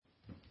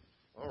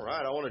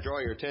right, I want to draw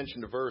your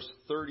attention to verse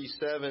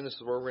 37. This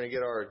is where we're going to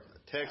get our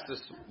text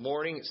this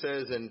morning. It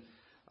says in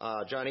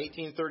John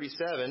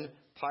 18:37,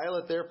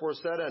 Pilate therefore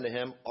said unto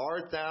him,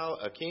 Art thou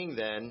a king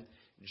then?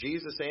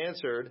 Jesus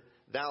answered,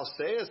 Thou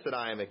sayest that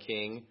I am a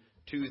king.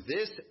 To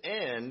this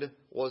end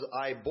was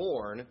I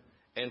born,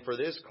 and for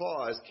this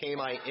cause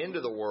came I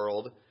into the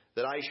world,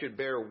 that I should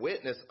bear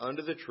witness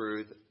unto the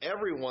truth.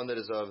 Everyone that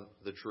is of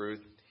the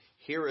truth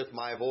heareth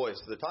my voice.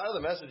 The title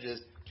of the message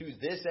is, To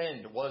this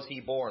end was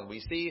he born. We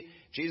see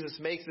Jesus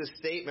makes this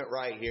statement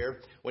right here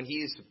when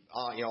he's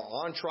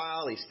on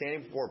trial. He's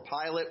standing before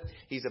Pilate.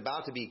 He's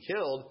about to be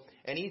killed.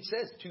 And he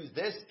says, To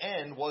this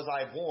end was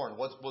I born.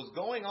 What was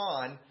going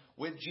on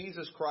with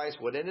Jesus Christ,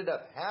 what ended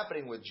up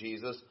happening with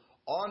Jesus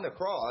on the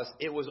cross,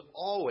 it was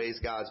always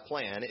God's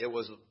plan. It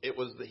was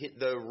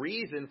the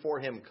reason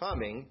for him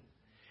coming.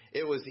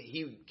 It was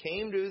he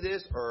came to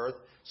this earth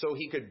so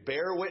he could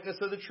bear witness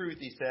of the truth.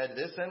 He said,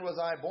 This end was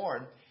I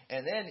born.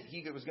 And then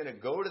he was going to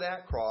go to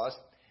that cross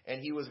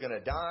and he was going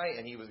to die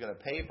and he was going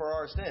to pay for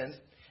our sins.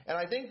 And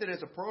I think that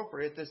it's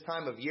appropriate this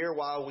time of year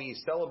while we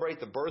celebrate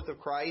the birth of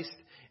Christ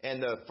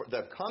and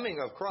the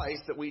coming of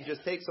Christ that we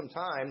just take some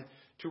time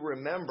to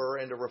remember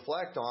and to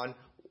reflect on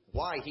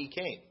why he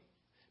came.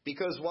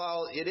 Because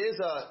while it is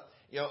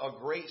a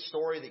great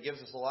story that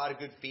gives us a lot of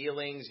good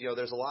feelings,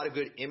 there's a lot of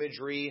good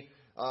imagery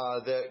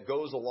that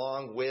goes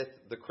along with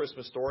the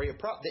Christmas story.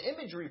 The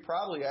imagery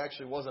probably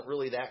actually wasn't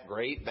really that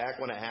great back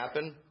when it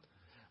happened.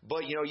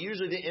 But,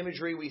 usually the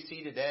imagery we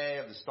see today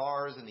of the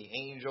stars and the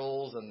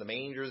angels and the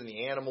mangers and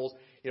the animals,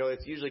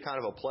 it's usually kind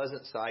of a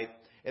pleasant sight.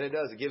 And it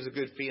gives a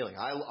good feeling.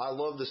 I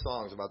love the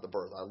songs about the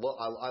birth. I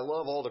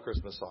love all the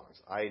Christmas songs.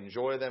 I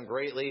enjoy them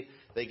greatly.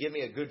 They give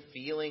me a good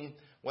feeling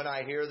when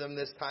I hear them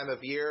this time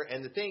of year.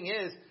 And the thing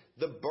is,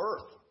 the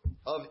birth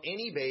of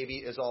any baby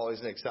is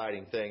always an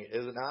exciting thing,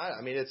 is it not?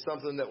 I mean, it's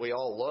something that we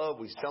all love.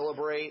 We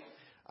celebrate.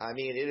 I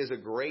mean, it is a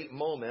great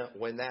moment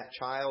when that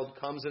child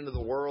comes into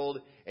the world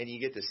and you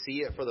get to see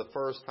it for the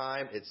first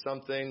time. It's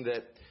something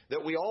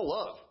that we all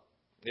love.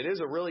 It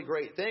is a really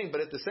great thing, but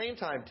at the same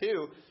time,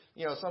 too,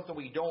 something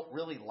we don't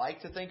really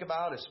like to think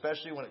about,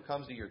 especially when it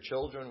comes to your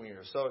children, when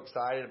you're so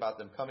excited about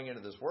them coming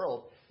into this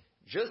world.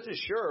 Just as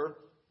sure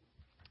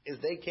as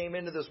they came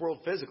into this world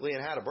physically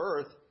and had a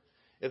birth,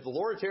 if the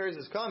Lord tarries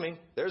is coming,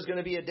 there's going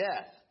to be a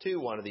death, too,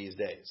 one of these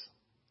days.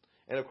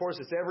 And, of course,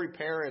 it's every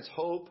parent's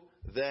hope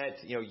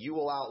that, you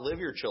will outlive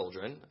your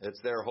children.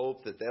 It's their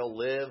hope that they'll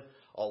live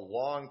a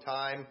long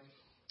time.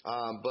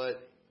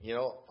 But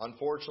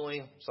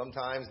unfortunately,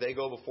 sometimes they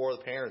go before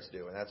the parents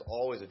do. And that's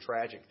always a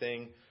tragic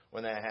thing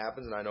when that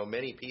happens. And I know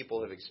many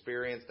people have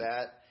experienced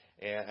that.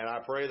 And I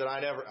pray that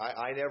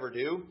I never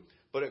do.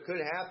 But it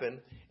could happen.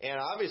 And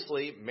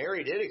obviously,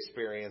 Mary did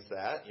experience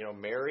that.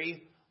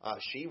 Mary,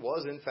 she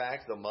was, in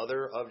fact, the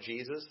mother of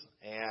Jesus.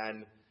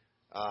 And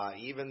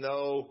even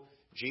though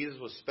Jesus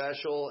was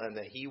special and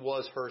that he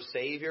was her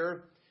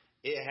Savior,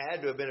 it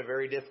had to have been a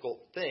very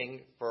difficult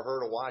thing for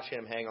her to watch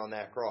him hang on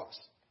that cross.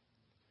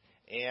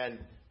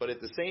 But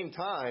at the same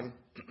time,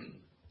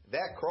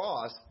 that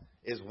cross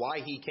is why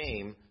he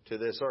came to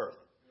this earth.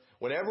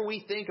 Whenever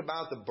we think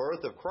about the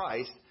birth of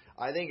Christ,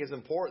 I think it's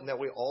important that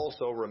we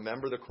also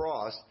remember the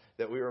cross,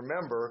 that we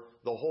remember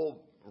the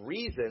whole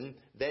reason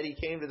that he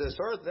came to this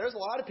earth. There's a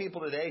lot of people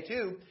today,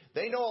 too.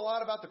 They know a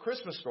lot about the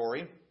Christmas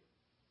story.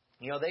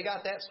 They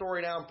got that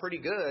story down pretty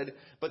good,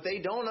 but they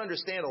don't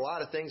understand a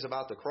lot of things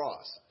about the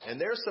cross. And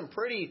there's some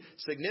pretty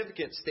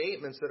significant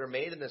statements that are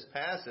made in this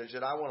passage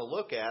that I want to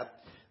look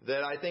at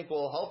that I think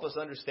will help us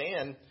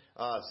understand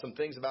some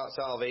things about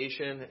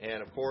salvation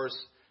and, of course,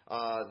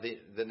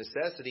 the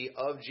necessity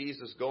of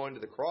Jesus going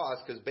to the cross.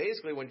 Because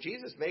basically when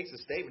Jesus makes a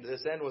statement, to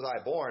this end was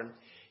I born,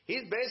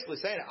 he's basically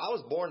saying, I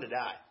was born to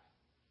die.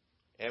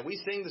 And we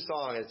sing the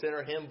song, it's in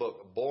our hymn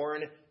book,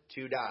 Born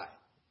to Die.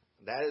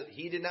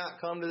 He did not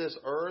come to this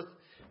earth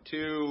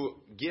to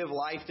give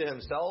life to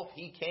himself.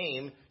 He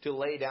came to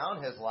lay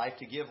down his life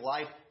to give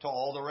life to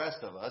all the rest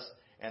of us.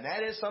 And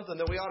that is something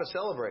that we ought to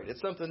celebrate. It's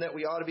something that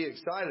we ought to be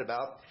excited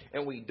about,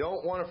 and we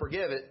don't want to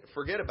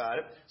forget about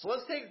it. So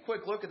let's take a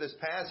quick look at this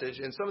passage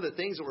and some of the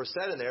things that were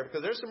said in there,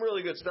 because there's some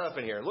really good stuff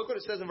in here. Look what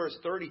it says in verse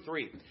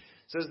 33. It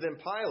says, Then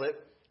Pilate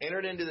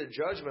entered into the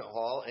judgment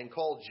hall and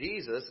called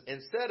Jesus and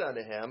said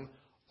unto him,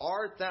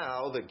 Art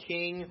thou the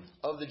King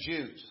of the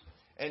Jews?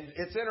 And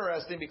it's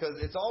interesting because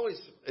it's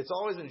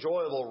always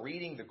enjoyable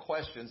reading the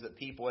questions that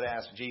people would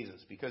ask Jesus.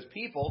 Because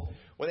people,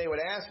 when they would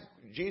ask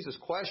Jesus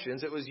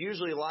questions, it was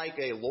usually like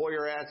a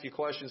lawyer asks you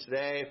questions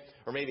today,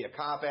 or maybe a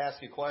cop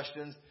asks you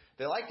questions.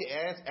 They like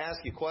to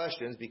ask you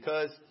questions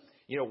because,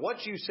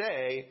 what you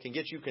say can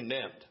get you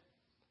condemned.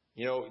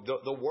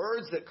 The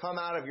words that come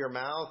out of your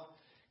mouth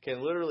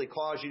can literally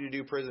cause you to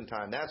do prison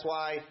time. That's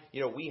why,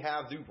 we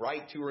have the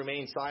right to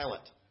remain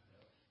silent.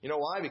 You know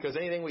why? Because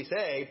anything we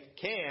say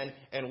can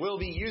and will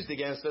be used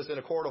against us in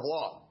a court of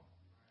law.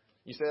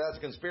 You say that's a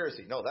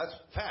conspiracy. No, that's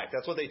fact.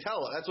 That's what they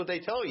tell us. That's what they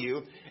tell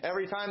you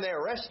every time they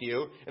arrest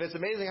you. And it's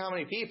amazing how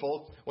many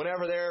people,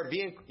 whenever they're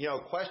being,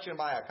 questioned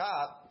by a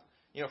cop,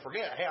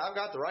 forget, hey, I've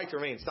got the right to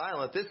remain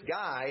silent. This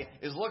guy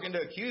is looking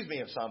to accuse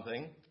me of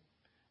something.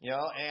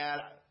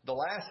 And the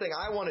last thing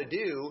I want to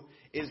do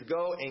is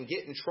go and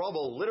get in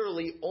trouble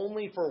literally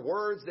only for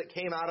words that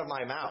came out of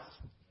my mouth.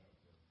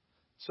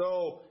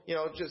 So,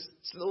 just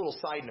a little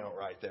side note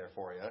right there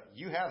for you.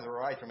 You have the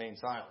right to remain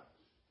silent.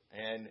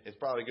 And it's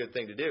probably a good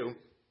thing to do.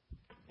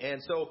 And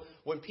so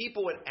when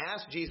people would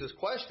ask Jesus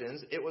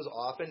questions, it was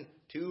often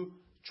to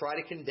try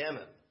to condemn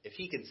him. If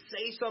he can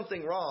say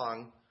something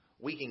wrong,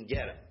 we can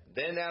get him.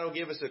 Then that'll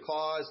give us a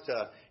cause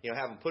to,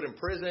 have him put in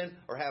prison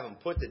or have him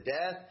put to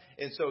death.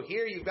 And so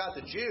here you've got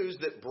the Jews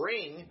that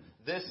bring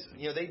this,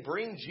 they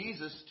bring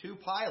Jesus to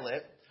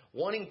Pilate,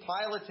 wanting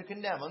Pilate to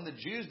condemn him. The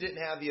Jews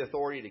didn't have the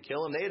authority to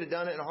kill him. They'd have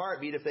done it in a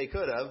heartbeat if they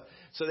could have.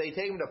 So they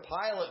take him to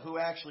Pilate, who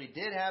actually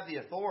did have the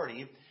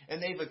authority,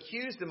 and they've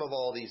accused him of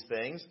all these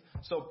things.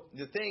 So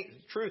the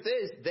truth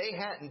is, they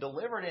hadn't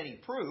delivered any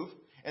proof,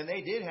 and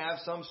they did have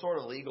some sort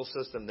of legal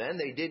system then.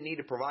 They did need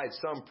to provide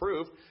some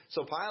proof.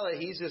 So Pilate,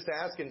 he's just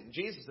asking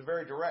Jesus a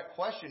very direct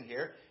question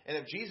here. And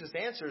if Jesus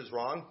answers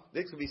wrong,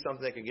 this could be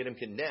something that could get him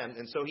condemned.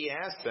 And so he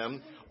asked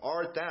them,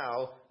 "Art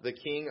thou the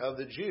king of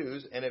the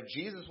Jews?" And if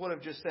Jesus would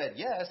have just said,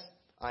 "Yes,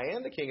 I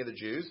am the king of the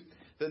Jews,"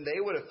 then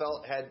they would have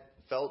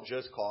felt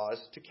just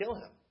cause to kill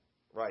him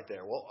right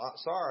there. Well,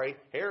 sorry,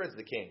 Herod's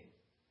the king.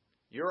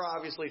 You're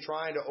obviously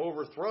trying to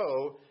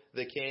overthrow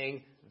the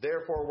king.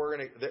 Therefore, we're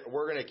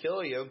going to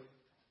kill you.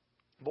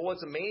 But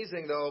what's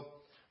amazing, though,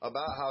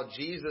 about how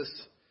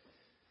Jesus,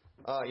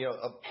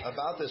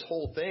 about this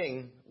whole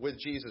thing with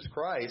Jesus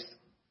Christ,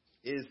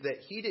 is that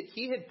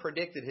he had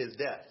predicted his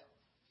death.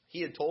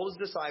 He had told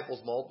his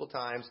disciples multiple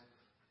times,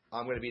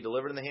 "I'm going to be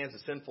delivered in the hands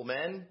of sinful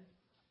men.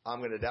 I'm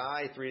going to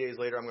die. 3 days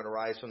later, I'm going to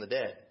rise from the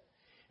dead."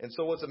 And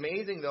so what's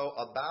amazing, though,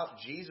 about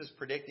Jesus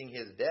predicting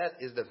his death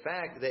is the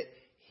fact that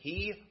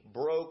he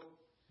broke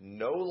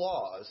no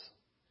laws.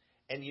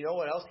 And you know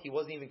what else? He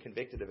wasn't even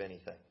convicted of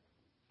anything.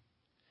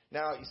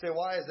 Now, you say,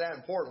 why is that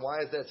important? Why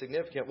is that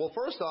significant? Well,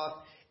 first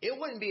off, it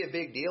wouldn't be a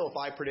big deal if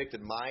I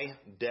predicted my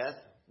death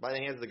by the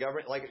hands of the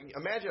government. Like,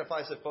 imagine if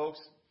I said, folks,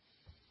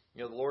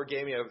 the Lord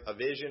gave me a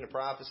vision, a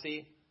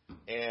prophecy,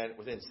 and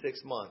within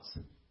 6 months,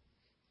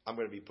 I'm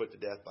going to be put to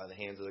death by the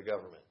hands of the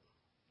government.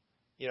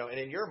 And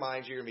in your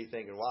minds, you're going to be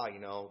thinking,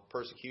 wow,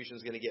 persecution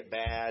is going to get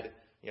bad.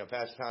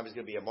 Pastor Tom is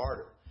going to be a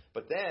martyr.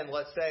 But then,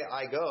 let's say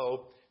I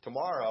go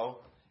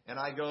tomorrow, and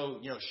I go,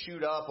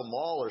 shoot up a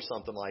mall or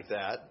something like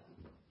that.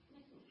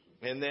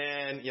 And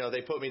then,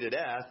 they put me to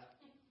death.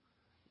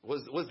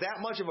 Was that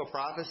much of a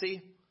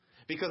prophecy?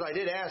 Because I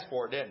did ask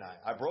for it, didn't I?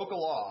 I broke a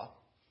law,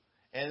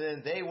 and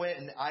then they went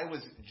and I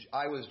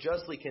was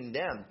justly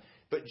condemned.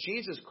 But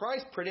Jesus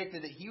Christ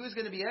predicted that he was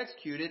going to be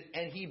executed,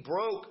 and he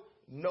broke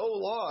no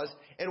laws.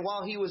 And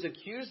while he was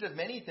accused of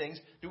many things,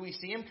 do we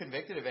see him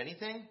convicted of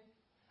anything?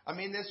 I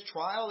mean, this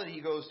trial that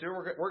he goes through,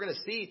 we're going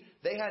to see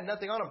they had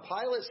nothing on him.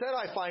 Pilate said,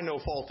 "I find no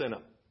fault in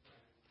him."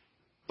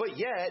 But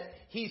yet,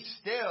 he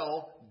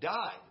still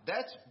died.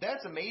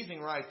 That's amazing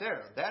right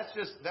there.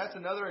 That's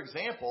another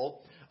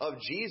example of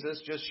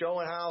Jesus just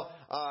showing how,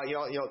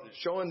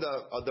 showing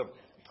the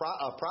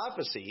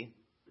prophecy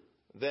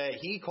that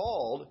he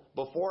called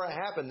before it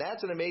happened.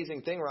 That's an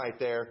amazing thing right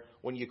there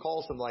when you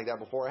call something like that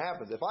before it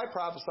happens. If I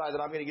prophesy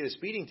that I'm going to get a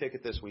speeding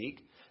ticket this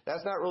week,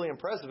 that's not really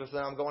impressive if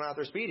then I'm going out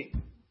there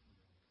speeding.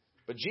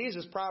 But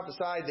Jesus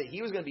prophesied that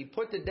he was going to be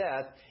put to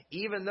death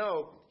even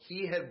though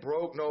he had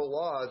broke no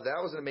laws.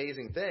 That was an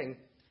amazing thing.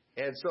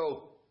 And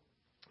so,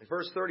 in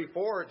verse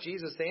 34,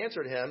 Jesus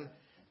answered him,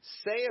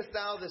 "Sayest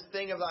thou this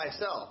thing of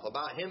thyself,"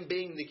 about him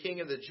being the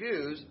king of the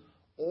Jews,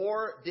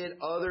 "or did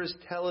others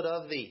tell it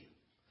of thee?"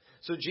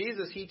 So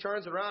Jesus, he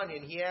turns around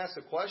and he asks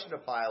a question to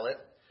Pilate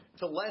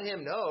to let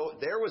him know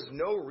there was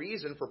no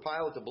reason for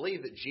Pilate to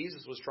believe that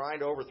Jesus was trying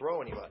to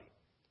overthrow anybody.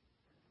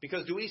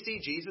 Because do we see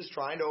Jesus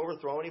trying to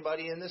overthrow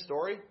anybody in this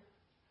story?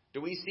 Do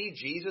we see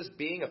Jesus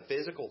being a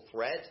physical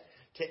threat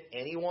to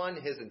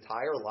anyone his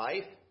entire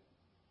life?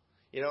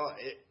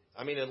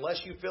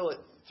 Unless you feel it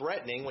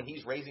threatening when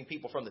he's raising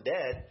people from the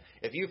dead,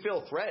 if you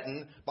feel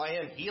threatened by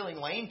him healing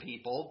lame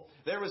people,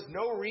 there was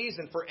no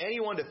reason for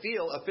anyone to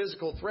feel a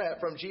physical threat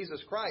from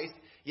Jesus Christ.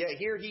 Yet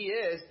here he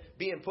is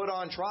being put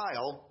on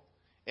trial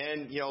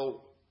and,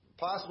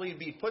 possibly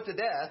be put to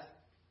death,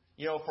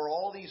 for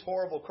all these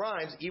horrible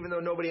crimes, even though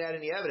nobody had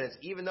any evidence,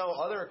 even though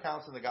other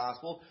accounts in the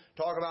gospel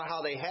talk about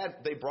how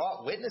they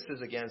brought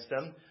witnesses against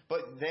him,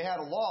 but they had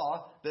a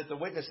law that the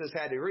witnesses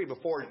had to agree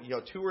before,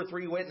 2 or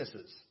 3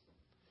 witnesses.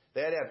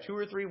 They had to have 2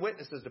 or 3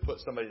 witnesses to put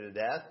somebody to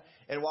death.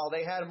 And while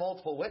they had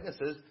multiple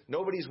witnesses,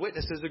 nobody's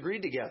witnesses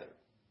agreed together.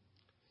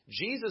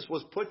 Jesus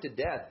was put to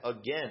death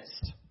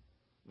against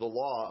the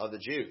law of the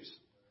Jews.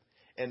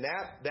 And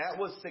that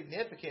was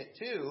significant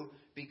too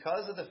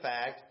because of the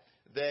fact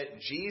that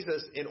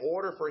Jesus, in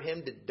order for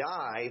him to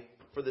die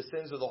for the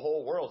sins of the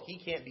whole world, he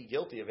can't be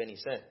guilty of any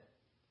sin.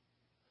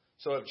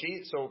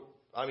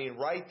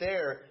 Right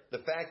there, the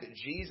fact that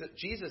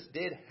Jesus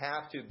did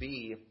have to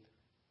be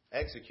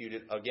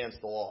executed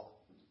against the law.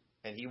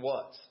 And he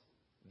was.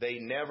 They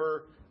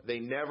never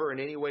in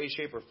any way,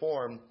 shape, or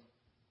form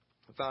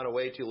found a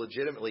way to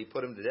legitimately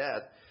put him to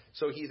death.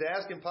 So he's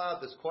asking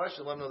Pilate this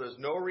question, let him know there's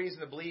no reason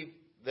to believe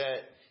that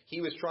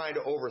he was trying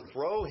to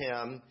overthrow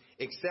him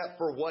except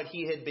for what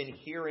he had been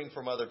hearing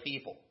from other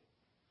people.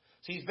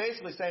 So he's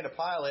basically saying to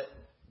Pilate,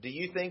 do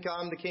you think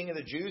I'm the king of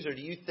the Jews, or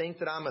do you think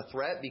that I'm a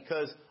threat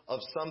because of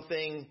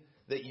something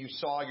that you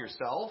saw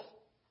yourself?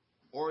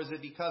 Or is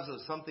it because of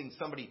something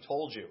somebody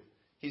told you?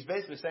 He's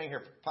basically saying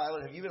here,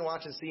 Pilate, have you been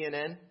watching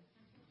CNN?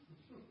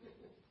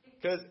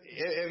 Because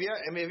have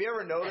you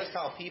ever noticed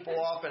how people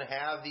often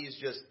have these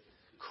just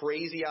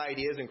crazy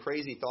ideas and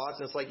crazy thoughts?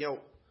 And it's like,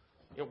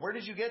 where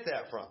did you get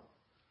that from?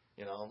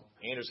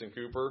 Anderson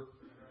Cooper.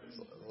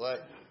 Like,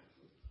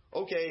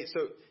 okay,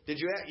 so did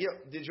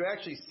you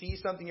actually see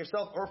something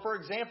yourself? Or for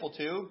example,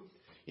 too,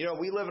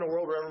 we live in a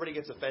world where everybody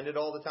gets offended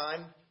all the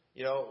time.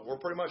 We're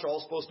pretty much all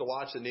supposed to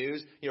watch the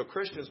news.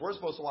 Christians, we're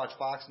supposed to watch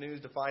Fox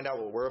News to find out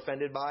what we're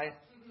offended by.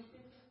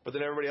 But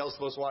then everybody else is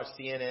supposed to watch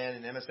CNN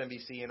and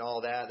MSNBC and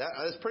all that.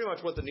 That's pretty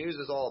much what the news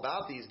is all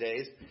about these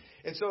days.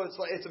 And so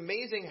it's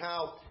amazing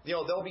how,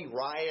 there'll be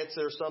riots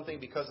or something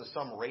because of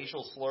some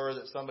racial slur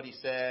that somebody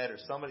said, or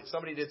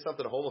somebody did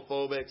something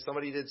homophobic,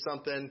 somebody did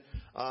something,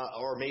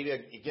 or maybe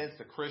against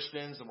the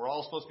Christians, and we're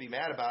all supposed to be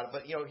mad about it.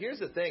 But, here's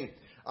the thing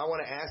I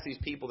want to ask these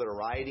people that are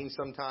rioting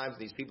sometimes,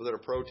 these people that are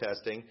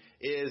protesting,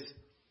 is,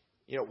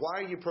 why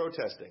are you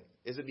protesting?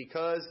 Is it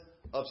because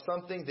of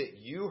something that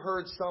you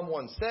heard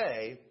someone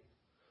say,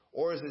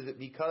 or is it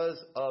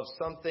because of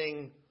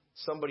something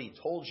somebody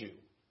told you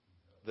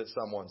that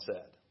someone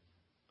said?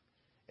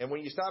 And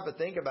when you stop and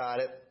think about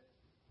it,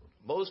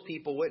 most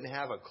people wouldn't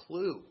have a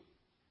clue,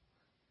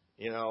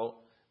 that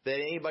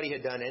anybody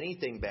had done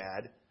anything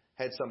bad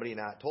had somebody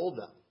not told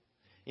them.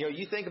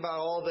 You think about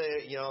all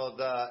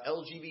the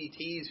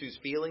LGBTs whose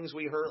feelings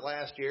we hurt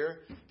last year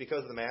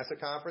because of the Massa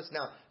Conference.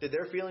 Now, did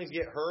their feelings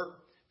get hurt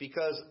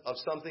because of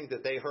something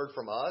that they heard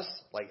from us,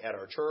 like at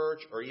our church,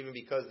 or even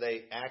because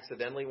they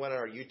accidentally went on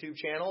our YouTube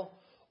channel?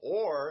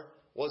 Or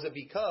was it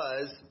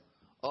because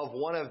of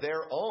one of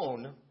their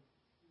own,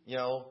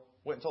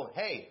 went and told them,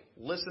 hey,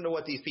 listen to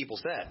what these people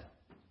said.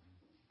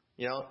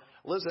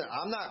 Listen,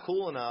 I'm not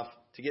cool enough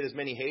to get as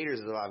many haters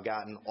as I've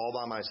gotten all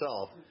by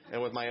myself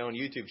and with my own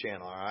YouTube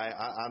channel, all right?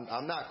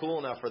 I'm not cool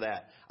enough for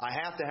that. I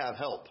have to have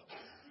help.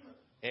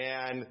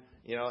 And,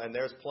 and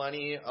there's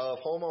plenty of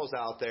homos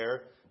out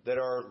there that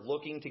are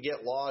looking to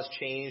get laws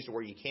changed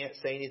where you can't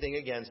say anything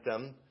against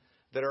them,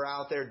 that are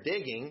out there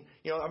digging.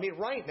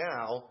 Right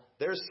now,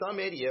 there's some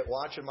idiot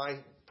watching my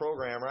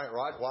program, right,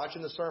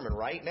 watching the sermon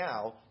right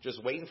now,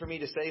 just waiting for me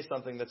to say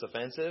something that's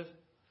offensive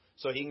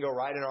so he can go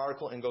write an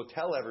article and go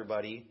tell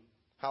everybody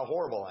how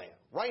horrible I am.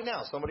 Right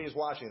now, somebody is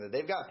watching that.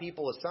 They've got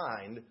people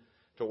assigned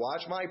to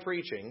watch my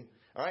preaching,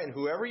 all right, and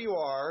whoever you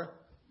are,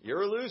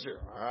 you're a loser,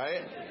 all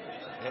right,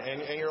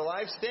 and your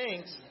life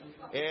stinks,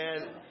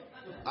 and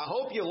I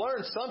hope you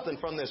learned something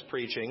from this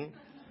preaching.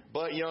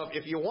 But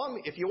if you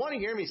want to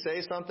hear me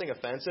say something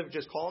offensive,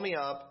 just call me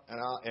up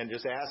and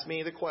just ask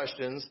me the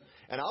questions,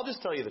 and I'll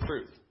just tell you the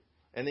truth.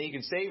 And then you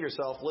can save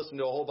yourself listening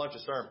to a whole bunch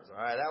of sermons.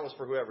 All right, that was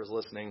for whoever's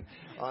listening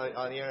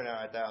on the internet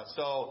right now.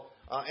 So,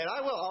 and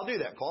I'll do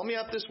that. Call me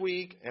up this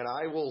week, and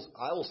I will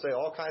say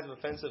all kinds of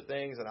offensive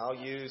things, and I'll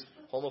use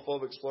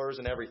homophobic slurs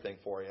and everything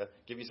for you.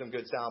 Give you some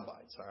good sound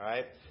bites. All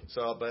right.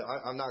 So, but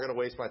I'm not going to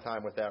waste my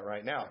time with that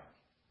right now.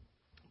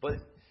 But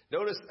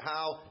notice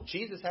how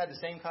Jesus had the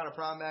same kind of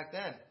problem back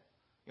then.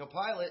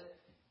 Pilate,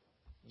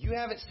 you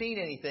haven't seen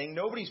anything.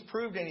 Nobody's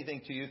proved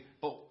anything to you,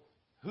 but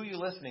who are you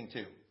listening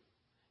to?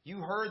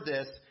 You heard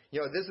this.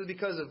 This is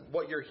because of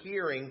what you're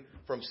hearing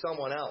from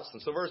someone else.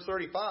 And so verse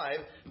 35,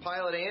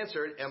 Pilate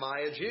answered, am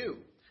I a Jew?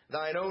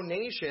 Thine own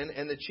nation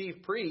and the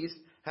chief priests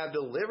have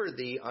delivered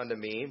thee unto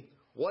me.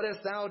 What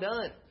hast thou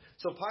done?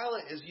 So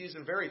Pilate is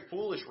using very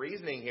foolish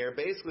reasoning here,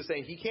 basically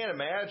saying he can't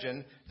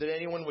imagine that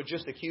anyone would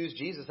just accuse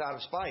Jesus out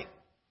of spite.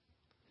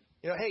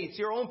 Hey, it's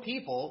your own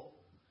people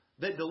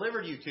that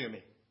delivered you to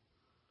me.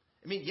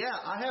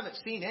 I haven't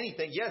seen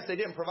anything. Yes, they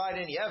didn't provide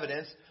any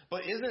evidence,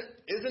 but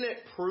isn't it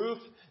proof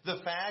the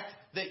fact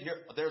that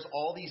there's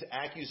all these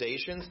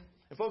accusations?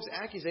 And folks,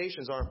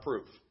 accusations aren't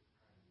proof.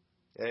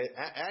 Okay?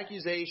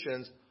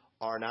 Accusations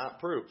are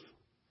not proof.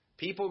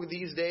 People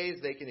these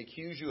days, they can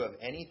accuse you of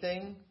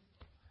anything.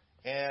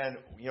 And,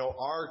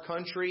 our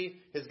country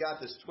has got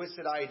this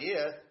twisted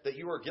idea that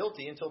you are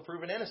guilty until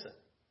proven innocent.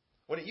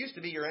 When it used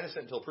to be you're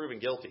innocent until proven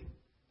guilty.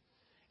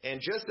 And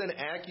just an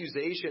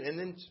accusation, and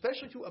then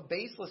especially to a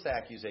baseless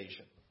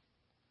accusation.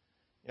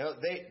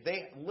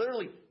 They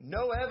literally,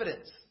 no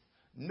evidence,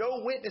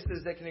 no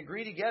witnesses that can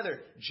agree together.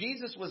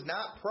 Jesus was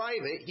not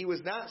private. He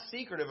was not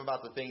secretive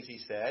about the things he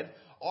said.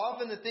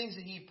 Often the things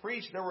that he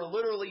preached, there were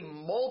literally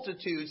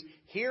multitudes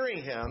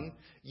hearing him,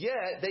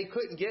 yet they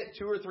couldn't get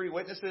 2 or 3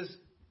 witnesses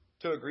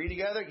to agree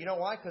together. You know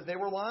why? Because they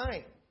were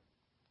lying.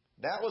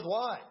 That was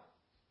why.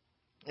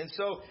 And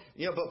so,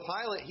 but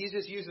Pilate, he's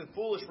just using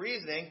foolish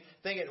reasoning,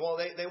 thinking, well,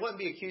 they wouldn't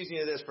be accusing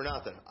you of this for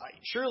nothing.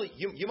 Surely,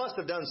 you must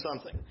have done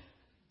something.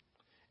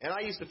 And I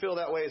used to feel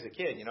that way as a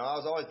kid. I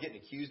was always getting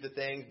accused of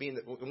things.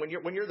 When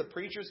you're the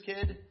preacher's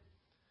kid,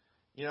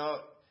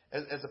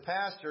 as a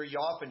pastor, you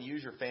often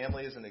use your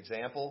family as an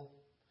example.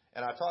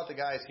 And I taught the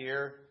guys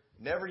here,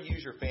 never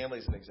use your family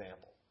as an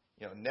example.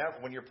 Never,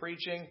 when you're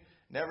preaching,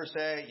 never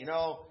say, you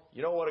know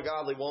what a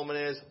godly woman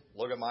is?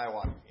 Look at my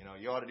wife.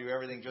 You ought to do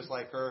everything just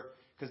like her.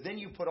 Because then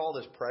you put all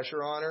this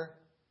pressure on her.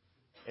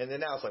 And then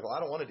now it's like, well, I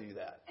don't want to do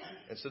that.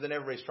 And so then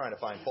everybody's trying to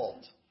find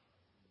fault.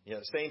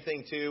 Same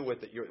thing too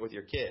with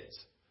your kids.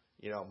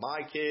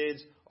 My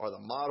kids are the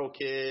model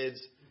kids.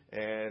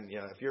 And,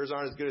 if yours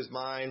aren't as good as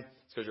mine,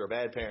 it's because you're a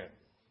bad parent.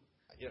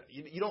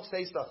 You don't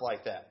say stuff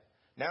like that.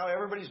 Now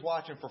everybody's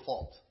watching for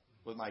fault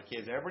with my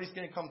kids. Everybody's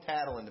going to come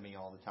tattling to me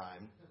all the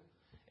time.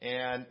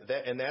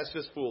 And that's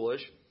just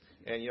foolish.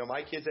 And,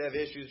 my kids have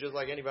issues just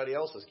like anybody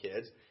else's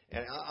kids.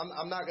 And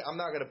I'm not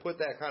going to put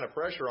that kind of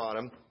pressure on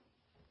them.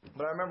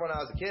 But I remember when I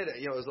was a kid,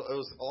 it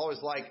was always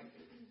like,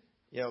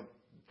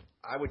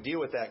 I would deal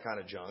with that kind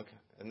of junk.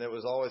 And it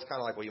was always kind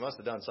of like, well, you must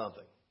have done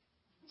something.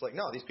 It's like,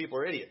 no, these people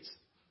are idiots.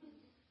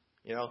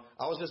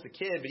 I was just a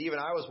kid, but even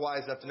I was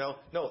wise enough to know,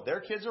 no, their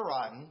kids are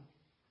rotten.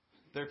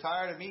 They're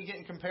tired of me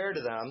getting compared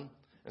to them.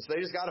 And so they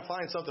just got to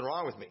find something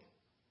wrong with me.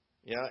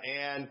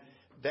 And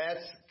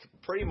that's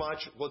pretty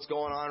much what's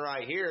going on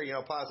right here.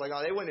 Pilate's like,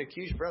 oh, they wouldn't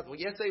accuse you. Well,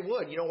 yes, they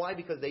would. You know why?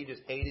 Because they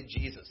just hated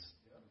Jesus.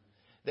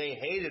 They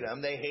hated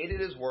him. They hated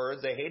his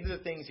words. They hated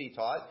the things he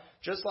taught.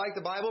 Just like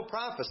the Bible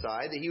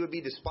prophesied that he would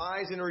be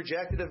despised and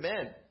rejected of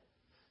men.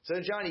 So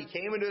John, he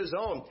came into his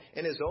own,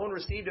 and his own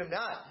received him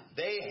not.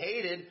 They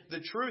hated the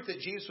truth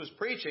that Jesus was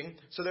preaching,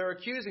 so they're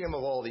accusing him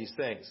of all these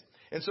things.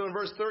 And so in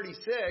verse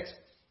 36,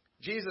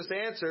 Jesus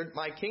answered,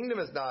 my kingdom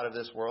is not of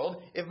this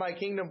world. If my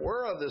kingdom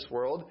were of this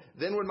world,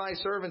 then would my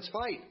servants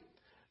fight,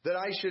 that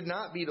I should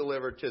not be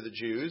delivered to the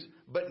Jews.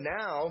 But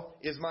now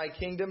is my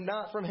kingdom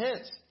not from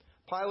hence.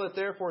 Pilate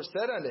therefore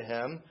said unto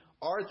him,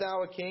 art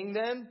thou a king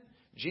then?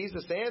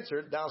 Jesus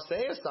answered, thou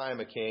sayest I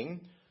am a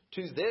king.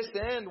 To this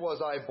end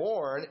was I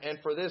born, and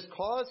for this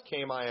cause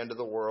came I into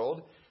the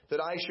world, that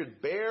I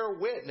should bear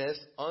witness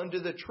unto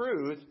the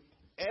truth.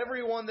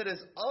 Everyone that is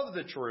of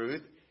the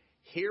truth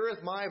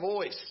heareth my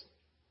voice.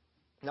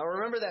 Now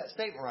remember that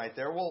statement right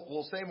there.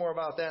 We'll say more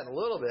about that in a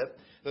little bit.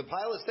 But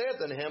Pilate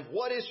saith unto him,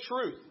 what is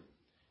truth?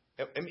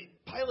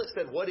 Pilate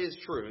said, what is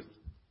truth?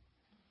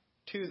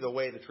 To the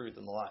way, the truth,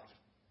 and the life.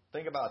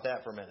 Think about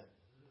that for a minute.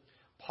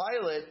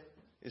 Pilate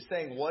is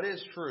saying, what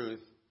is truth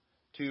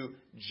to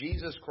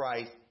Jesus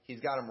Christ? He's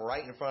got him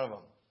right in front of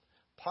him.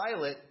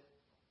 Pilate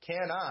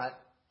cannot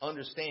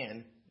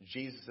understand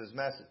Jesus'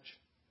 message.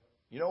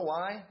 You know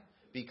why?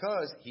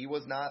 Because he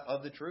was not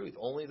of the truth.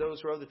 Only those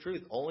who are of the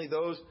truth, only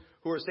those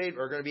who are saved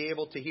are going to be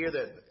able to hear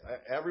that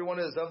everyone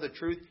that is of the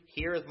truth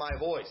heareth my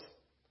voice.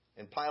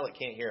 And Pilate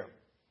can't hear him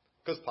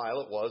because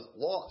Pilate was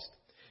lost.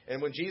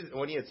 And when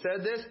he had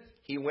said this,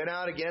 he went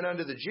out again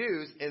unto the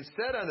Jews and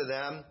said unto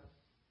them,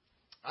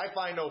 I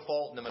find no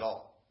fault in them at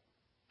all.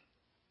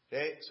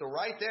 Okay, so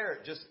right there,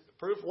 just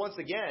proof once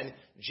again,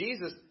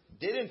 Jesus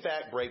did in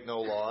fact break no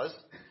laws.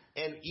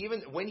 And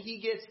even when he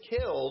gets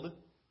killed,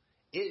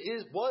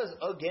 it was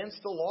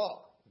against the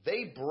law.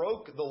 They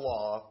broke the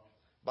law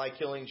by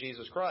killing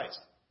Jesus Christ.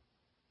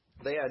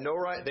 They had no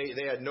right.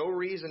 They had no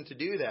reason to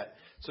do that.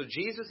 So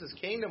Jesus'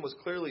 kingdom was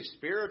clearly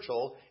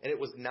spiritual, and it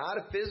was not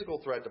a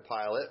physical threat to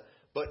Pilate.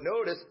 But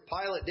notice,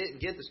 Pilate didn't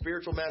get the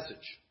spiritual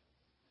message.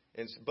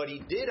 But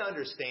he did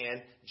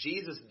understand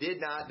Jesus did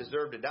not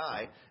deserve to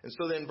die. And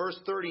so then verse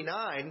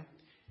 39,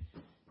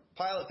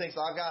 Pilate thinks,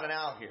 I've got an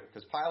out here.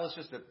 Because Pilate's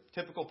just a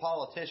typical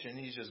politician.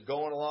 He's just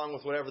going along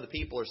with whatever the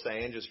people are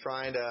saying, just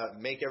trying to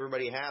make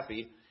everybody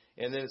happy.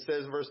 And then it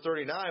says in verse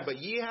 39, but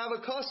ye have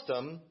a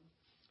custom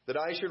that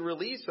I should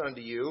release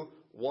unto you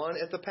one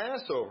at the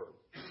Passover.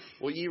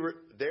 Will ye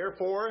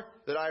therefore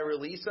that I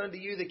release unto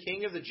you the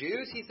King of the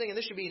Jews? He's thinking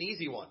this should be an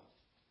easy one.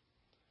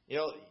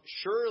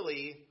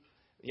 Surely,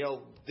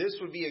 this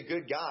would be a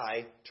good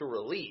guy to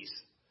release,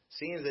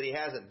 seeing that he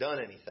hasn't done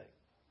anything.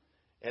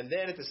 And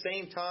then at the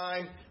same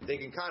time, they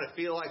can kind of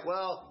feel like,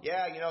 well,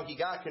 yeah, he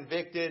got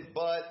convicted,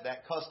 but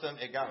that custom,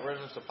 it got rid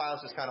of him, so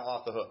Pilate's just kind of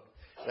off the hook.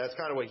 That's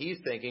kind of what he's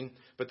thinking.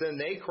 But then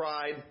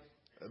cried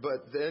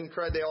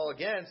they all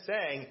again,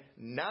 saying,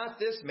 not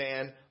this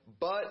man,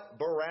 but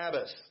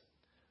Barabbas.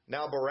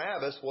 Now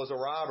Barabbas was a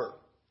robber.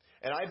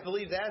 And I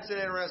believe that's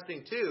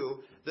interesting too,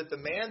 that the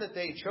man that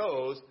they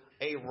chose,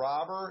 a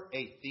robber,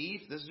 a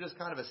thief, this is just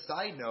kind of a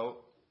side note.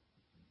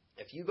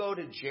 If you go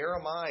to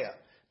Jeremiah,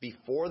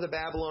 before the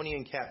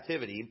Babylonian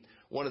captivity,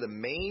 one of the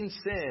main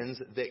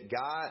sins that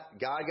God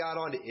got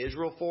onto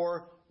Israel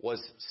for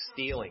was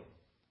stealing.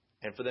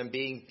 And for them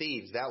being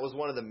thieves. That was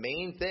one of the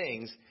main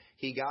things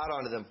he got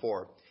onto them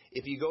for.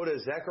 If you go to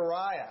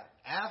Zechariah,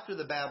 after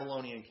the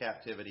Babylonian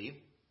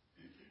captivity,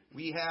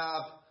 we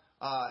have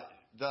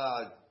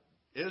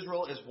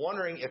Israel is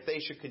wondering if they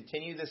should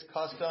continue this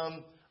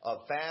custom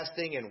of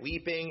fasting and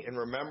weeping in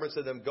remembrance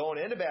of them going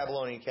into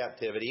Babylonian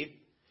captivity.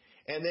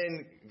 And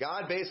then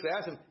God basically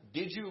asked them,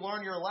 did you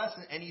learn your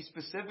lesson? And he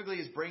specifically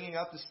is bringing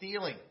up the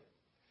stealing.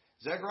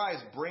 Zechariah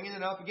is bringing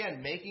it up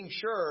again, making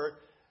sure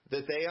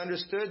that they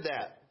understood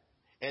that.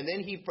 And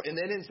then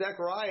in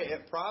Zechariah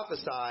it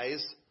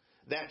prophesies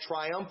that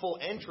triumphal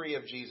entry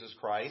of Jesus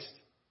Christ,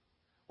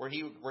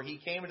 where he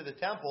came into the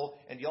temple.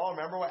 And do y'all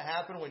remember what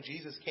happened when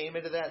Jesus came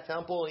into that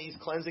temple and he's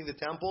cleansing the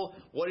temple?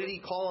 What did he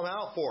call him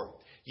out for?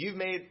 You've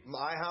made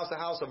my house a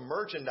house of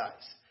merchandise.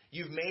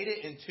 You've made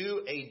it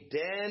into a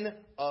den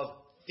of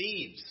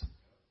thieves.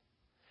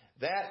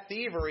 That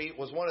thievery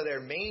was one of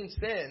their main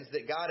sins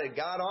that God had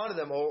got onto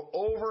them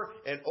over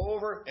and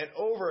over and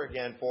over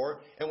again for.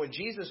 And when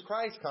Jesus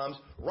Christ comes,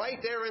 right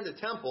there in the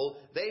temple,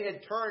 they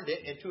had turned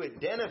it into a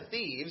den of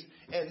thieves.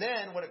 And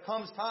then when it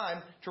comes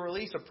time to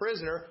release a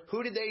prisoner,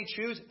 who did they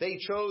choose? They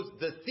chose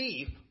the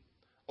thief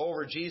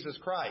over Jesus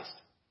Christ.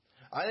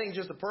 I think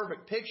just a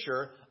perfect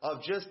picture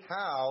of just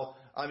how,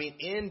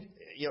 in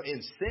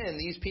sin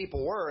these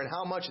people were and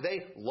how much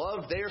they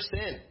loved their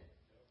sin.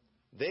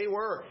 They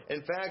were,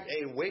 in fact,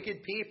 a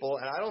wicked people,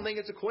 and I don't think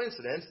it's a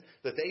coincidence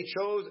that they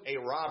chose a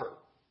robber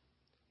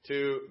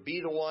to be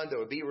the one that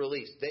would be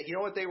released. You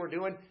know what they were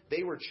doing?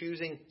 They were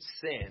choosing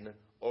sin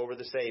over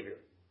the Savior.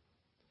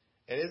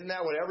 And isn't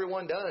that what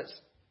everyone does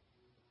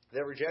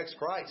that rejects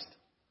Christ?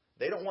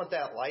 They don't want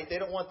that light. They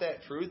don't want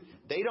that truth.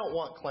 They don't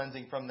want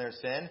cleansing from their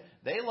sin.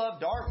 They love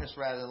darkness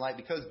rather than light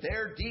because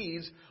their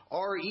deeds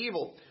are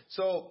evil.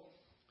 So,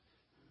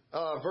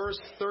 verse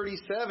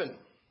 37.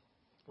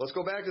 Let's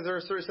go back to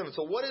verse 37.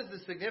 So what is the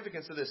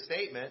significance of this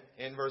statement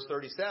in verse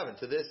 37?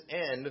 To this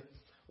end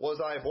was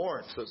I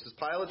born. So it says,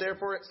 Pilate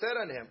therefore said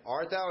unto him,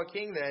 Art thou a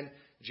king then?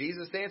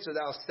 Jesus answered,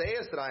 Thou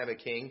sayest that I am a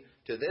king.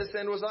 To this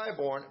end was I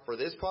born. For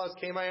this cause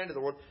came I into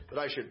the world, that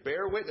I should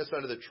bear witness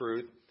unto the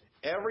truth.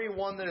 Every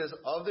one that is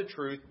of the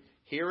truth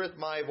heareth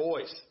my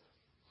voice.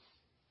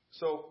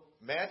 So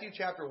Matthew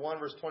chapter 1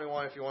 verse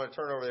 21, if you want to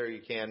turn over there,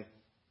 you can.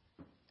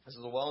 This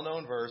is a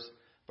well-known verse.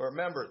 But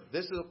remember,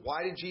 this is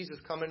why did Jesus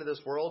come into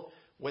this world?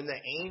 When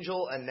the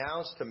angel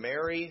announced to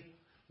Mary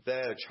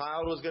that a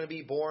child was going to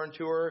be born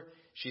to her,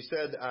 she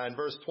said in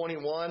verse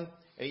 21,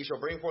 And he shall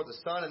bring forth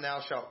a son, and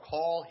thou shalt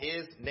call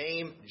his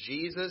name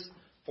Jesus,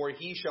 for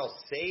he shall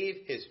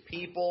save his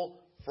people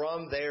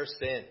from their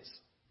sins.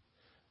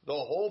 The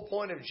whole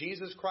point of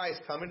Jesus Christ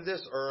coming to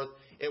this earth,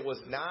 it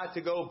was not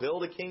to go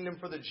build a kingdom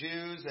for the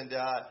Jews and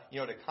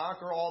to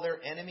conquer all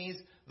their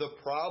enemies. The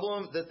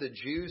problem that the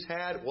Jews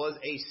had was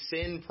a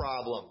sin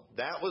problem.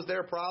 That was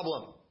their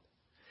problem.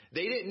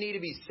 They didn't need to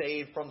be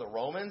saved from the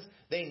Romans.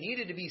 They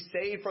needed to be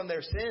saved from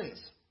their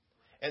sins.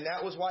 And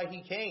that was why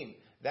he came.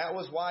 That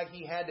was why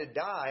he had to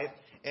die.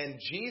 And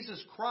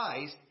Jesus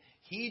Christ,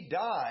 he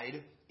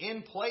died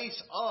in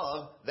place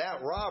of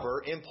that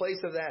robber, in place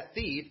of that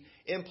thief,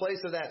 in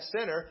place of that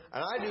sinner.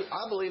 And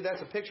I believe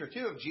that's a picture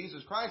too of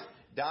Jesus Christ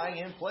dying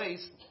in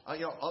place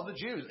of the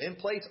Jews, in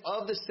place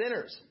of the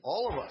sinners,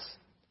 all of us.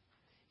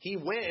 He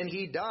went and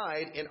he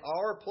died in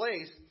our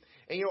place.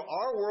 And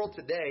our world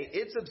today,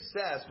 it's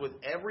obsessed with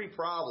every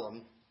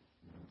problem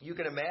you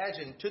can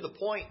imagine, to the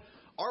point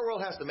our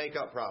world has to make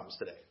up problems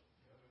today.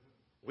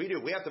 We do.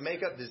 We have to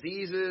make up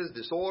diseases,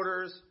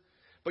 disorders.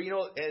 But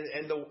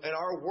and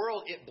our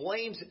world, it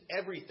blames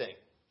everything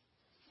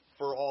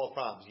for all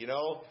problems.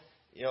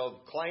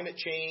 Climate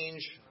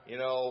change,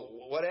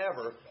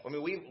 whatever. I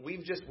mean,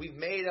 we've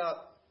made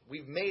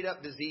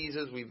up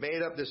diseases, we've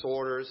made up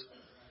disorders.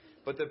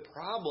 But the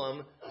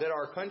problem that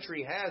our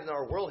country has and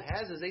our world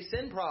has is a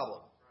sin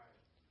problem.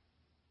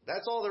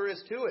 That's all there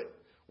is to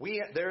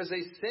it. There is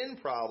a sin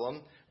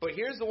problem, but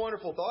here's the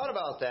wonderful thought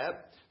about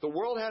that. The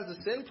world has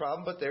a sin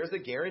problem, but there's a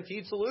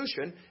guaranteed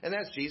solution, and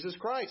that's Jesus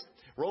Christ.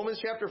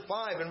 Romans chapter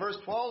 5 and verse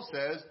 12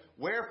 says,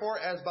 Wherefore,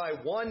 as by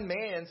one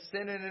man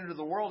sin entered into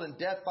the world, and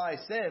death by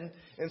sin,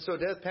 and so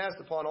death passed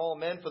upon all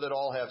men, for that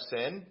all have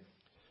sinned.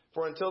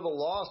 For until the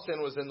law,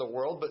 sin was in the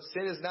world, but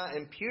sin is not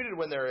imputed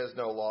when there is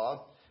no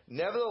law.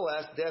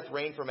 Nevertheless, death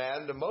reigned from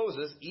Adam to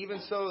Moses, even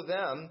so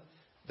them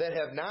that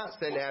have not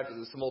sinned after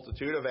the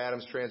similitude of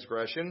Adam's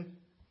transgression,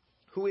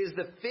 who is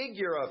the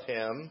figure of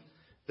him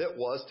that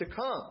was to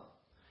come.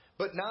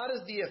 But not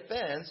as the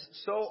offense,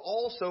 so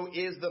also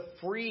is the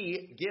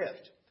free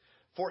gift.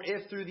 For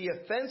if through the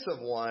offense of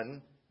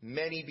one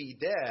many be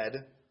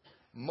dead,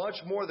 much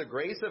more the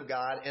grace of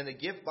God and the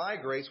gift by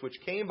grace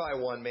which came by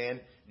one man,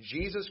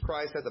 Jesus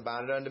Christ, hath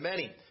abounded unto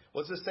many.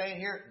 What's this saying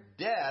here?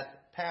 Death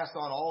passed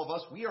on all of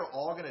us. We are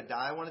all going to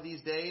die one of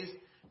these days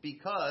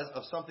because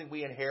of something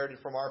we inherited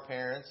from our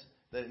parents,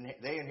 that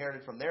they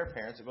inherited from their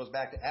parents. It goes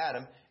back to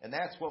Adam, and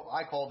that's what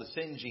I call the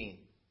sin gene.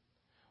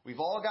 We've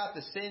all got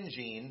the sin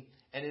gene,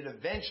 and it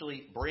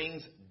eventually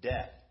brings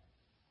death.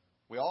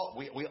 We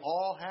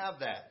all have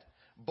that.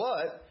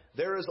 But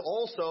there is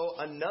also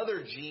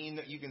another gene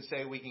that you can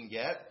say we can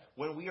get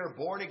when we are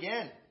born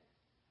again.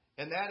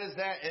 And that's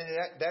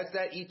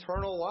that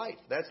eternal life.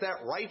 That's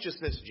that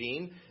righteousness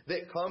gene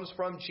that comes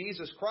from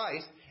Jesus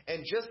Christ.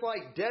 And just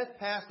like death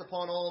passed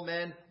upon all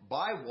men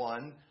by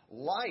one,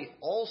 life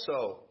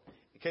also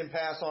can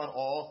pass on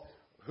all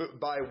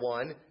by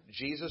one,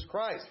 Jesus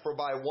Christ. For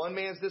by one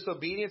man's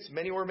disobedience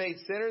many were made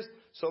sinners,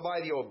 so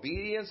by the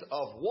obedience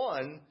of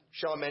one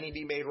shall many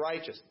be made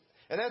righteous.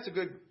 And that's a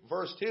good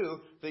verse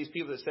too for these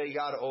people that say you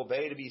got to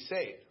obey to be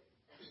saved.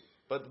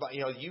 But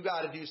you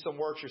got to do some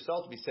works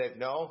yourself to be saved.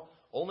 No,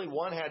 only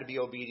one had to be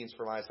obedience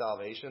for my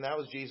salvation, and that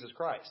was Jesus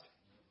Christ.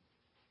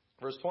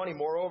 Verse 20,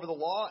 moreover, the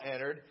law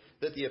entered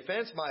that the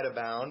offense might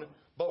abound,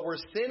 but where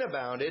sin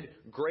abounded,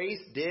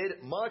 grace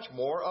did much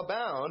more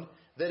abound,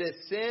 that as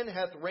sin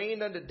hath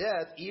reigned unto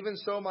death, even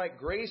so might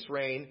grace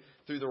reign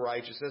through the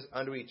righteousness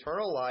unto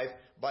eternal life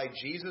by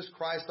Jesus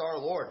Christ our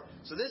Lord.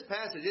 So this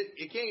passage,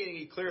 it can't get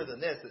any clearer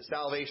than this, that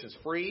salvation is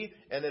free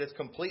and that it's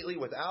completely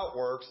without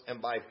works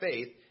and by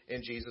faith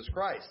in Jesus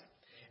Christ.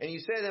 And you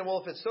say then,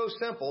 well, if it's so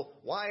simple,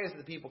 why is it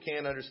that people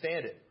can't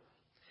understand it?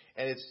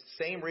 And it's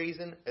the same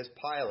reason as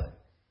Pilate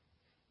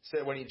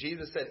said when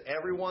Jesus said,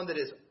 everyone that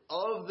is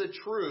of the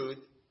truth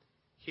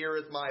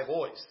heareth my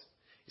voice.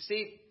 You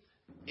see,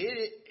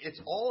 it's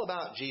all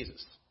about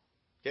Jesus.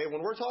 Okay,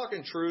 when we're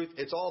talking truth,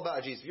 it's all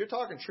about Jesus. If you're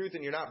talking truth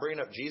and you're not bringing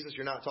up Jesus,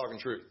 you're not talking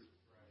truth.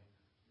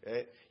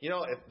 Okay? You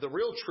know, if the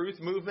real truth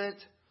movement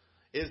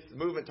is the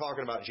movement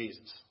talking about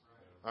Jesus.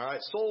 All right,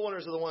 soul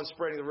winners are the ones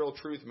spreading the real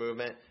truth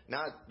movement,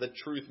 not the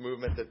truth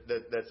movement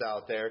that's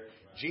out there.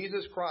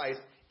 Jesus Christ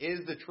is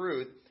the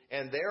truth,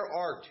 and there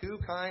are two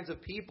kinds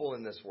of people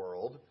in this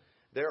world.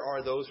 There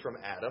are those from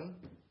Adam,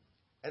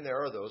 and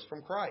there are those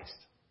from Christ.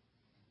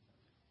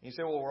 You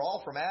say, well, we're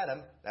all from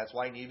Adam. That's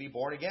why you need to be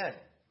born again.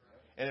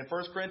 And in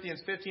 1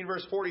 Corinthians 15,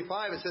 verse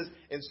 45, it says,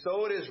 and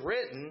so it is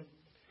written,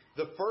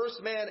 the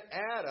first man,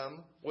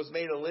 Adam, was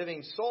made a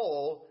living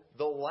soul.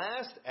 The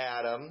last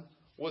Adam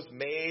was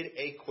made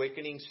a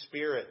quickening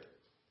spirit.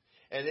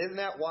 And isn't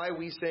that why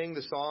we sing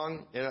the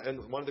song,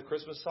 in one of the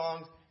Christmas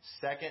songs,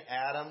 Second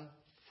Adam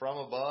from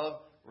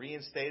above,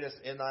 reinstate us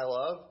in thy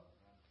love?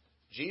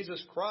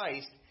 Jesus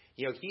Christ,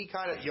 he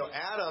kind of,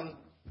 Adam,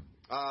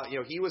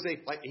 he was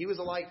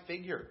a like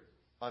figure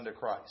unto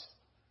Christ.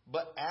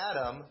 But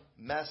Adam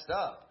messed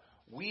up.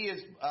 We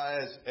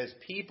as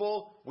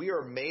people, we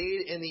are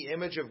made in the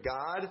image of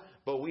God,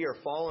 but we are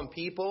fallen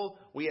people.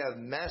 We have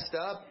messed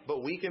up,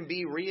 but we can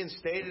be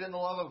reinstated in the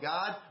love of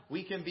God.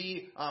 We can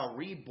be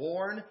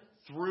reborn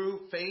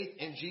through faith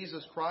in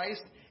Jesus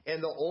Christ.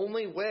 And the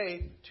only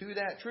way to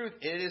that truth,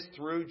 it is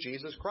through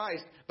Jesus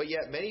Christ. But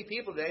yet many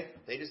people today,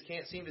 they just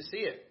can't seem to see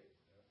it.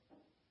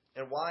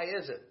 And why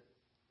is it?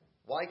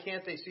 Why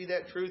can't they see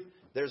that truth?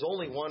 There's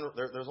only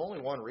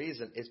one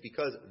reason. It's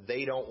because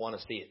they don't want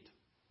to see it.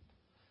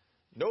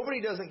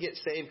 Nobody doesn't get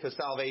saved because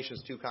salvation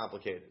is too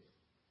complicated.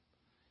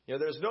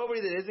 There's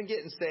nobody that isn't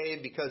getting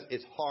saved because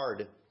it's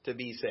hard to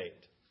be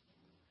saved.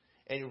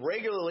 And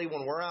regularly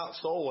when we're out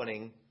soul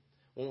winning,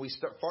 when we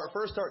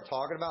first start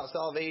talking about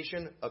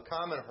salvation, a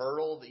common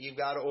hurdle that you've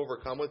got to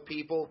overcome with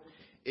people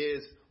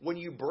is when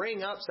you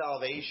bring up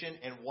salvation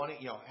and wanting,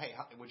 hey,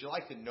 would you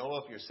like to know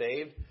if you're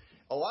saved?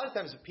 A lot of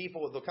times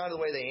people, the kind of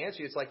the way they answer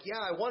you, it's like, yeah,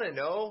 I want to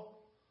know,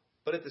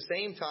 but at the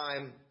same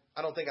time,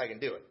 I don't think I can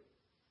do it.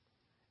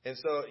 And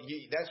so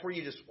that's where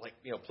you just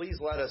please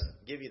let us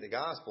give you the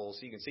gospel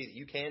so you can see that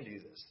you can do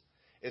this.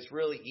 It's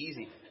really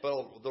easy.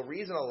 But the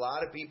reason a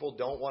lot of people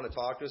don't want to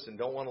talk to us and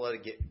don't want to let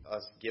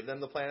us give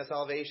them the plan of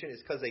salvation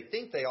is because they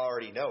think they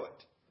already know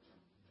it.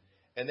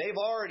 And they've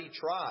already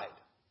tried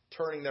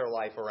turning their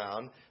life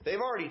around. They've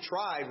already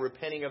tried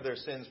repenting of their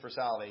sins for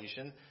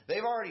salvation.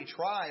 They've already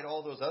tried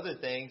all those other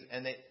things,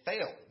 and they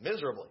failed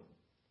miserably.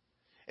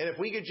 And if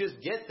we could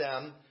just get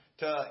them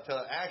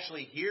to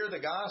actually hear the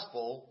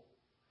gospel,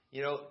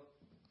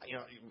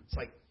 it's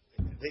like,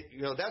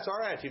 that's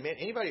our attitude, man.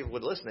 Anybody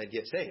would listen, they'd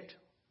get saved.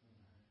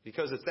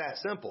 Because it's that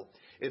simple.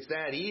 It's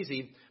that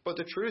easy. But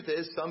the truth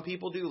is, some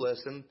people do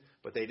listen,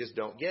 but they just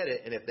don't get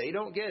it. And if they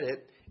don't get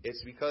it,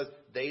 it's because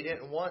they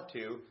didn't want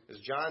to. As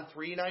John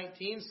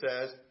 3:19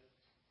 says,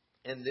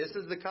 and this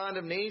is the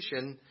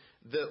condemnation,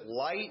 that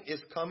light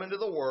is come into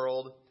the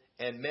world,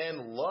 and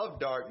men love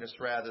darkness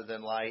rather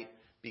than light,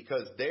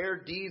 because their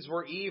deeds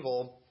were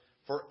evil.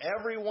 For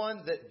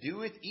everyone that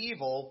doeth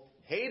evil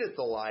hateth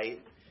the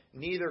light,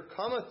 neither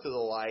cometh to the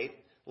light,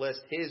 lest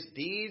his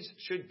deeds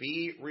should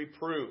be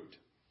reproved.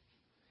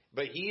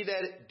 But he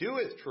that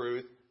doeth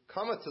truth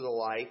cometh to the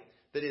light,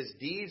 that his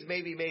deeds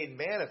may be made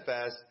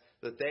manifest,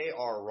 that they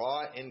are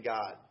wrought in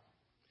God.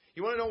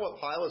 You want to know what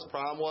Pilate's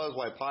problem was?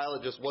 Why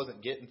Pilate just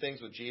wasn't getting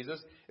things with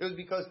Jesus? It was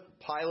because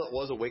Pilate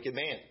was a wicked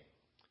man.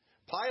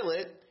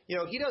 Pilate,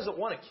 he doesn't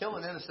want to kill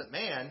an innocent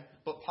man,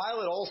 but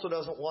Pilate also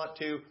doesn't want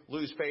to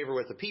lose favor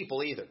with the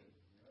people either.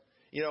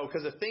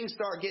 Because if things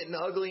start getting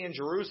ugly in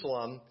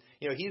Jerusalem,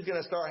 he's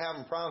going to start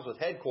having problems with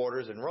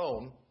headquarters in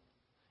Rome.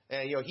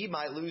 And, he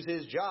might lose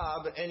his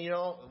job. And,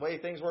 the way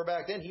things were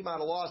back then, he might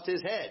have lost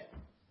his head.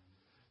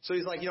 So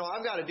he's like,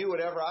 I've got to do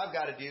whatever I've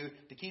got to do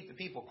to keep the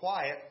people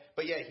quiet.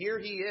 But yet here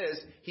he is.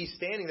 He's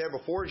standing there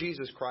before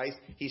Jesus Christ.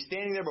 He's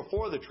standing there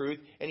before the truth.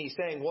 And he's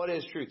saying, what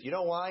is truth? You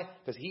know why?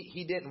 Because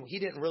he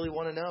didn't really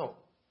want to know.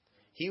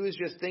 He was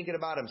just thinking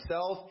about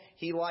himself.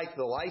 He liked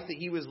the life that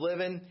he was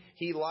living.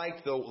 He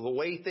liked the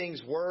way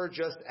things were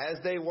just as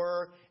they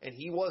were. And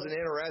he wasn't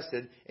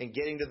interested in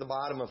getting to the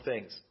bottom of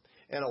things.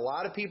 And a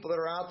lot of people that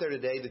are out there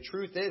today, the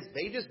truth is,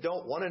 they just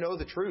don't want to know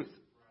the truth.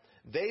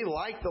 They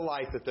like the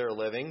life that they're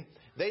living.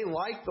 They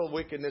like the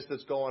wickedness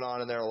that's going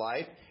on in their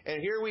life. And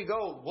here we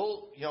go.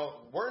 Well,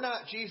 we're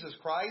not Jesus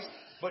Christ,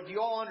 but do you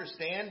all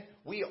understand?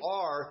 We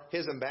are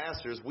His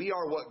ambassadors. We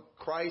are what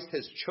Christ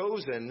has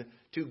chosen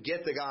to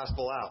get the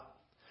gospel out.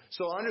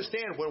 So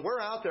understand, when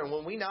we're out there and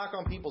when we knock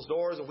on people's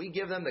doors and we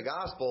give them the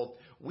gospel,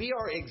 we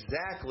are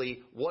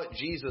exactly what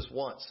Jesus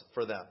wants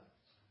for them.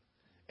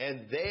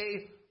 And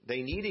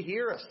they need to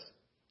hear us.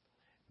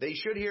 They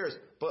should hear us.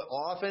 But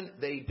often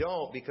they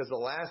don't, because the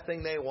last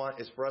thing they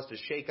want is for us to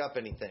shake up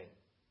anything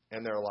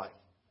in their life.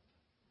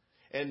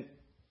 And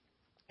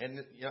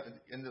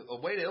a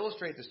way to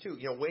illustrate this too,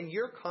 when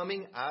you're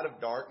coming out of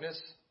darkness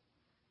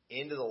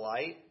into the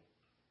light,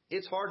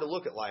 it's hard to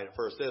look at light at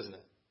first, isn't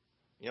it?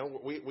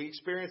 We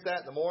experience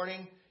that in the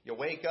morning. You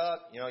wake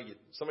up,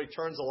 somebody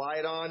turns the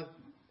light on,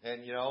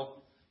 and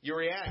you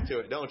react to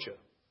it, don't you?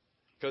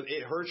 Because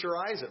it hurts your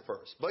eyes at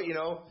first. But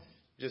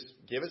just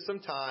give it some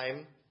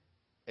time,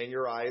 and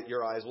your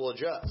eyes will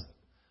adjust.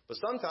 But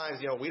sometimes,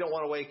 we don't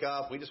want to wake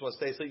up. We just want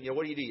to stay asleep.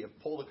 What do? You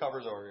pull the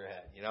covers over your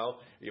head.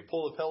 You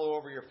pull the pillow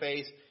over your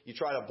face. You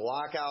try to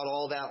block out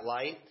all that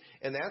light.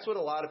 And that's what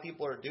a lot of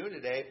people are doing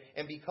today.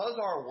 And because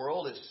our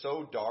world is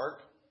so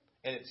dark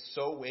and it's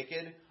so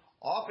wicked,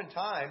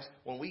 oftentimes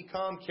when we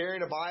come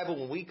carrying a Bible,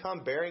 when we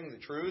come bearing the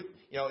truth,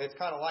 it's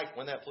kind of like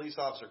when that police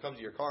officer comes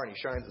to your car and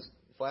he shines his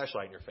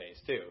flashlight in your face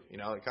too.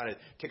 It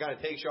kind of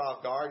takes you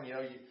off guard.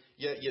 And,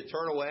 you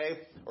turn away,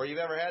 or you've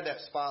ever had that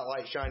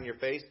spotlight shine in your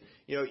face.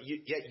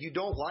 You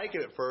don't like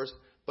it at first,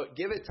 but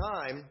give it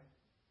time,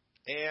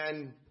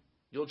 and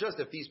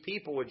if these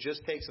people would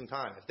just take some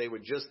time, if they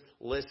would just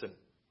listen.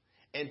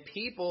 And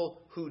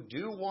people who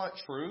do want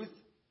truth,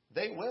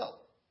 they will.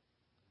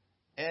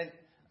 And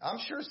I'm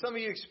sure some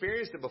of you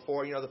experienced it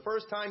before. The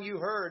first time you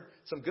heard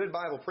some good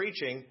Bible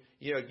preaching,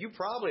 you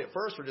probably at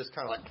first were just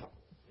kind of like,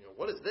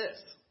 what is this?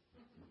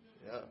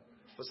 Yeah.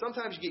 But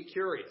sometimes you get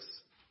curious.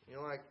 I'm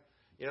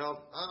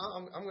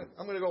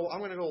going to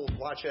go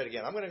watch that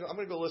again. I'm going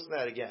to go listen to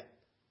that again.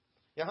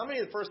 How many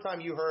of the first time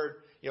you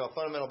heard, a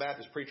fundamental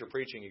Baptist preacher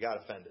preaching, you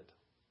got offended?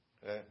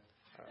 Okay.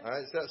 All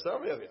right. So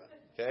some of you.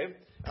 Okay.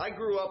 I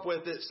grew up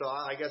with it, so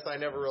I guess I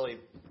never really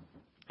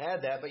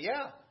had that. But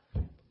yeah.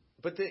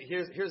 But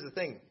here's the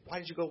thing.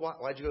 Why'd you go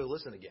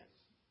listen again?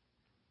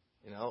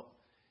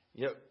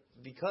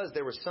 Because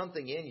there was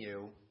something in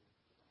you,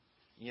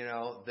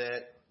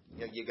 that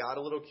you got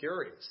a little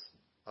curious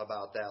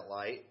about that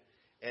light.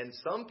 And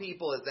some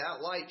people, as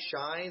that light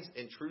shines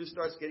and truth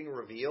starts getting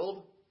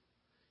revealed,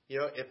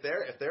 if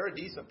they're a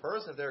decent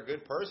person, if they're a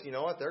good person, you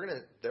know what? They're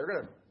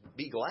gonna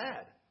be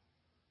glad.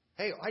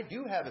 Hey, I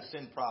do have a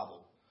sin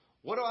problem.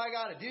 What do I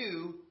got to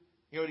do,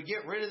 to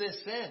get rid of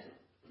this sin?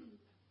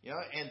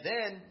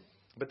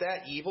 But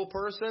that evil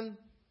person,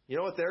 you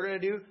know what they're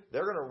going to do?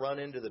 They're going to run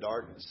into the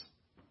darkness.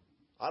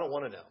 I don't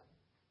want to know.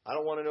 I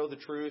don't want to know the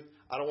truth.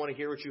 I don't want to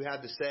hear what you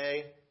have to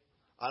say.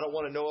 I don't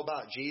want to know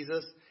about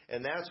Jesus.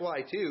 And that's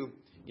why, too,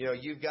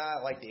 you've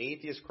got like the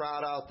atheist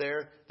crowd out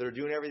there that are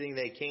doing everything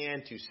they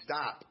can to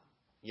stop,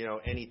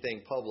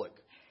 anything public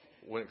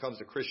when it comes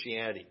to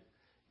Christianity,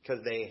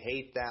 because they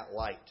hate that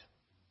light.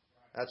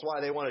 That's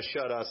why they want to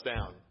shut us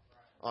down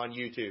on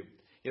YouTube.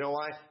 You know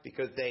why?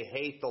 Because they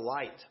hate the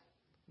light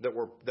that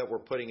we're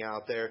putting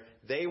out there.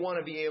 They want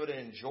to be able to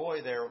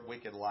enjoy their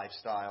wicked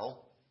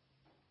lifestyle.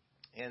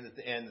 And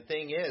the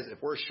thing is,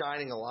 if we're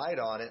shining a light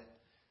on it,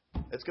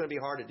 it's going to be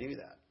hard to do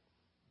that.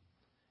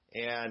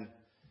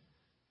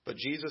 But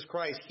Jesus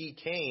Christ, He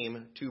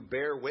came to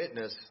bear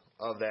witness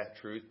of that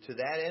truth. To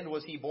that end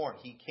was He born.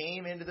 He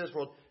came into this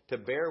world to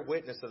bear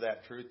witness of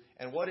that truth.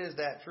 And what is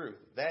that truth?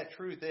 That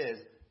truth is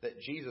that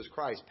Jesus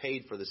Christ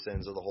paid for the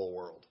sins of the whole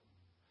world.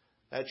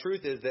 That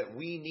truth is that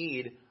we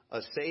need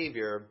a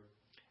Savior.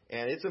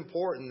 And it's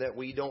important that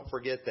we don't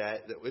forget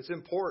that. It's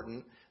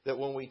important that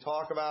when we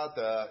talk about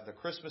the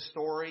Christmas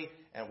story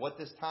and what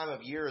this time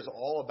of year is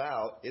all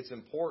about, it's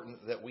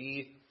important that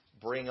we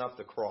bring up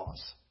the cross.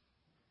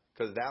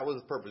 Because that was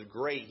the purpose.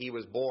 Great, He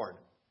was born.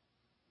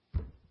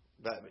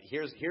 But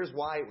here's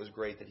why it was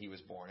great that He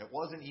was born. It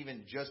wasn't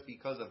even just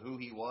because of who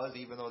He was,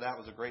 even though that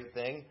was a great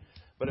thing,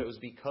 but it was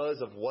because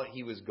of what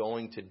He was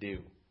going to do.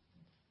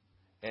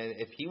 And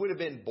if He would have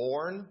been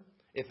born,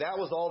 if that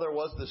was all there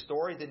was to the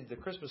story, then the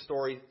Christmas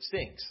story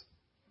stinks.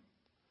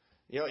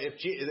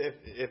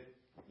 If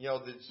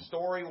the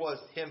story was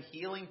Him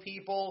healing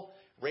people,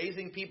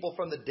 raising people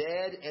from the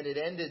dead, and it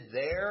ended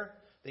there,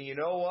 then you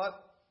know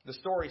what? The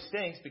story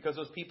stinks because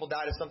those people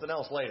died of something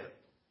else later.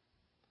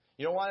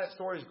 You know why that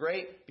story is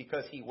great?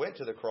 Because He went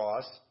to the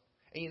cross.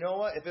 And you know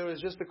what? If it was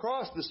just the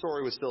cross, the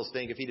story would still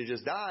stink if He'd have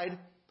just died.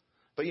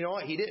 But you know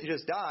what? He didn't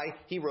just die.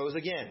 He rose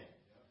again.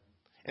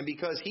 And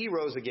because He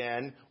rose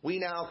again, we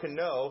now can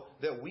know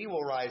that we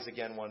will rise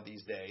again one of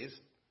these days.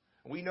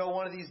 We know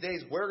one of these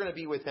days we're going to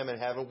be with Him in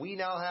heaven. We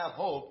now have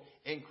hope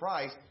in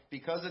Christ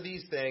because of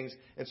these things.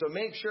 And so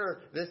make sure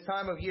this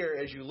time of year,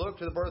 as you look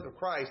to the birth of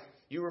Christ,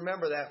 you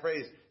remember that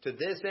phrase, to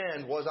this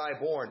end was I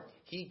born.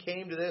 He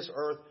came to this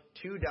earth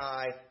to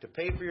die, to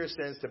pay for your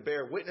sins, to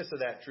bear witness of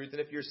that truth. And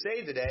if you're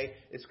saved today,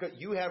 it's because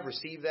you have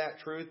received that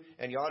truth,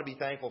 and you ought to be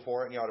thankful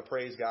for it, and you ought to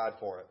praise God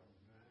for it.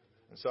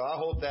 And so I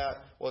hope that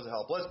was a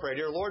help. Let's pray.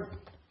 Dear Lord,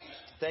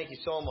 thank You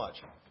so much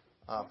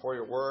for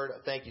your word.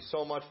 Thank you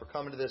so much for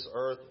coming to this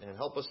earth, and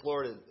help us,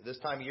 Lord, at this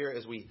time of year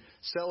as we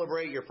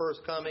celebrate your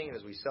first coming and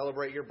as we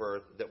celebrate your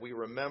birth, that we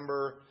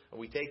remember and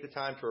we take the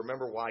time to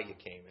remember why you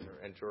came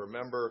and to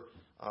remember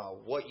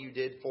what you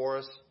did for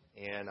us.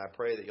 And I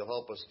pray that you'll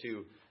help us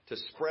to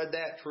spread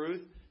that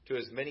truth to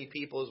as many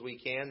people as we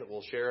can, that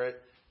we'll share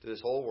it to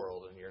this whole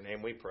world. In your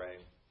name we pray.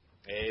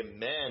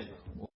 Amen.